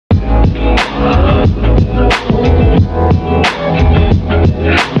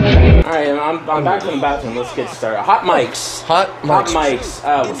I'm back from the bathroom. Let's get started. Hot mics. Hot mics. Hot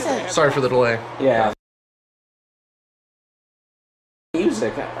mics. What's that? Sorry for the delay. Yeah.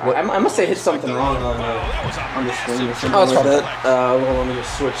 Music. I must have hit something wrong on the screen or something like that. Well, let me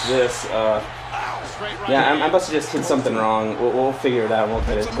just switch this. Yeah, I must have just hit something wrong. We'll figure it out. We'll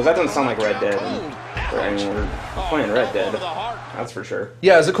get it because that doesn't sound like Red Dead. I mean, we're playing Red Dead. That's for sure.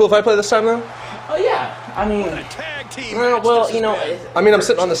 Yeah, is it cool if I play this time though? Oh yeah. I mean, well, you know. I mean, I'm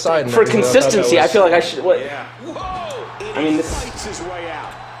sitting on the side. For consistency, I feel like I should. What? I mean, this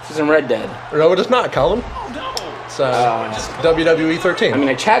isn't Red Dead. No, it is not, Colin. It's WWE 13. I mean,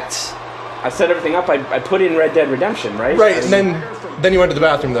 I checked. I set everything up. I put in Red Dead Redemption, right? Right, and then you went to the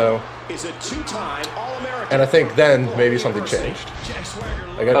bathroom though. And I think then maybe something changed.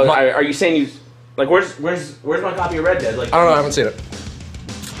 Like, are you saying you? Like, where's my copy of Red Dead? Like, I don't know. I haven't seen it.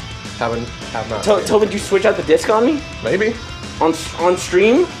 Have not. Tobin, did you switch out the disc on me? Maybe. On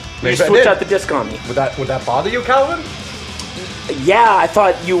stream? Maybe you switched out the disc on me. Would that bother you, Calvin? Yeah, I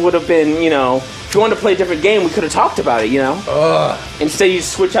thought you would have been, you know, if you wanted to play a different game, we could have talked about it, you know. Instead, you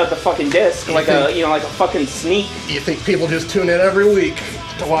switch out the fucking disc like a fucking sneak. You think people just tune in every week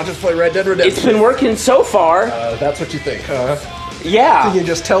to watch us play Red Dead Redemption? It's been working so far. That's what you think, huh? Yeah. Can you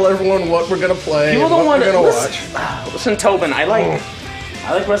just tell everyone what we're gonna play? People don't want to watch. Listen, Tobin, I like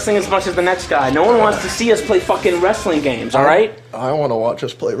wrestling as much as the next guy. No one wants to see us play fucking wrestling games, alright? I want to watch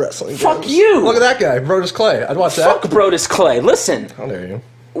us play wrestling games. Fuck you! Look at that guy, Brodus Clay. I'd watch that. Fuck Brodus Clay. Listen. How dare you?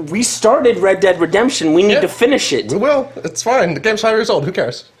 We started Red Dead Redemption. We need to finish it. We will. It's fine. The game's 5 years old. Who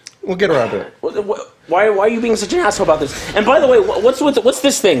cares? We'll get around to it. Why are you being such an asshole about this? And by the way, what's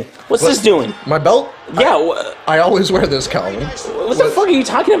this thing? What's this doing? My belt? Yeah. I always wear this, Calvin. What the fuck are you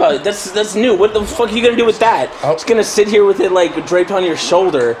talking about? That's new. What the fuck are you gonna do with that? Just gonna sit here with it like draped on your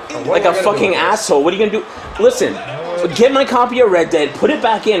shoulder like a fucking asshole. What are you gonna do? Listen, get my copy of Red Dead. Put it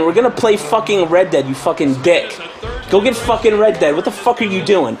back in. We're gonna play fucking Red Dead. You fucking dick. Go get fucking Red Dead. What the fuck are you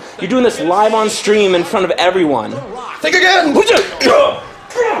doing? You're doing this live on stream in front of everyone. Think again!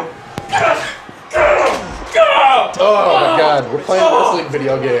 Oh my god, we're playing wrestling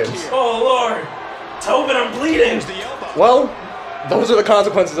video games. Oh lord. Tobin, I'm bleeding. Well, those are the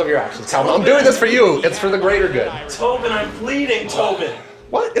consequences of your actions, Calvin. I'm doing this for you. It's for the greater good. Tobin, I'm bleeding, Tobin.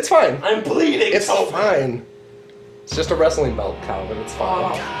 What? It's fine. I'm bleeding, It's Tobin. fine. It's just a wrestling belt, Calvin. It's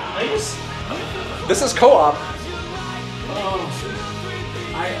fine. This is co-op.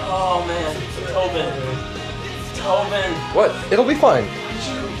 Oh man, Tobin. What? It'll be fine.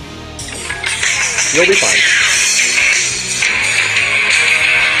 You'll be fine.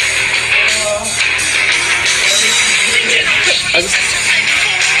 I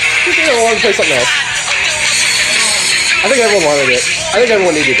think I want to play something else. I think everyone wanted it. I think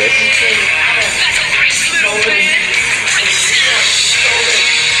everyone needed this.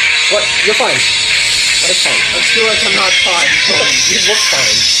 What? You're fine. That's fine. I feel like I'm not fine. You look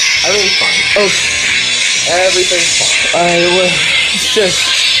fine. Everything's fine. Oh, everything's fine. It's just.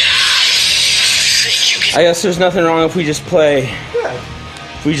 I guess there's nothing wrong if we just play. Yeah.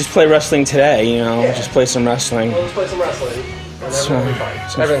 If we just play wrestling today, you know, just play some wrestling. We'll just play some wrestling. And everything will be fine.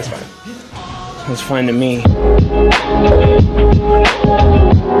 Everything's fine. It's fine to me.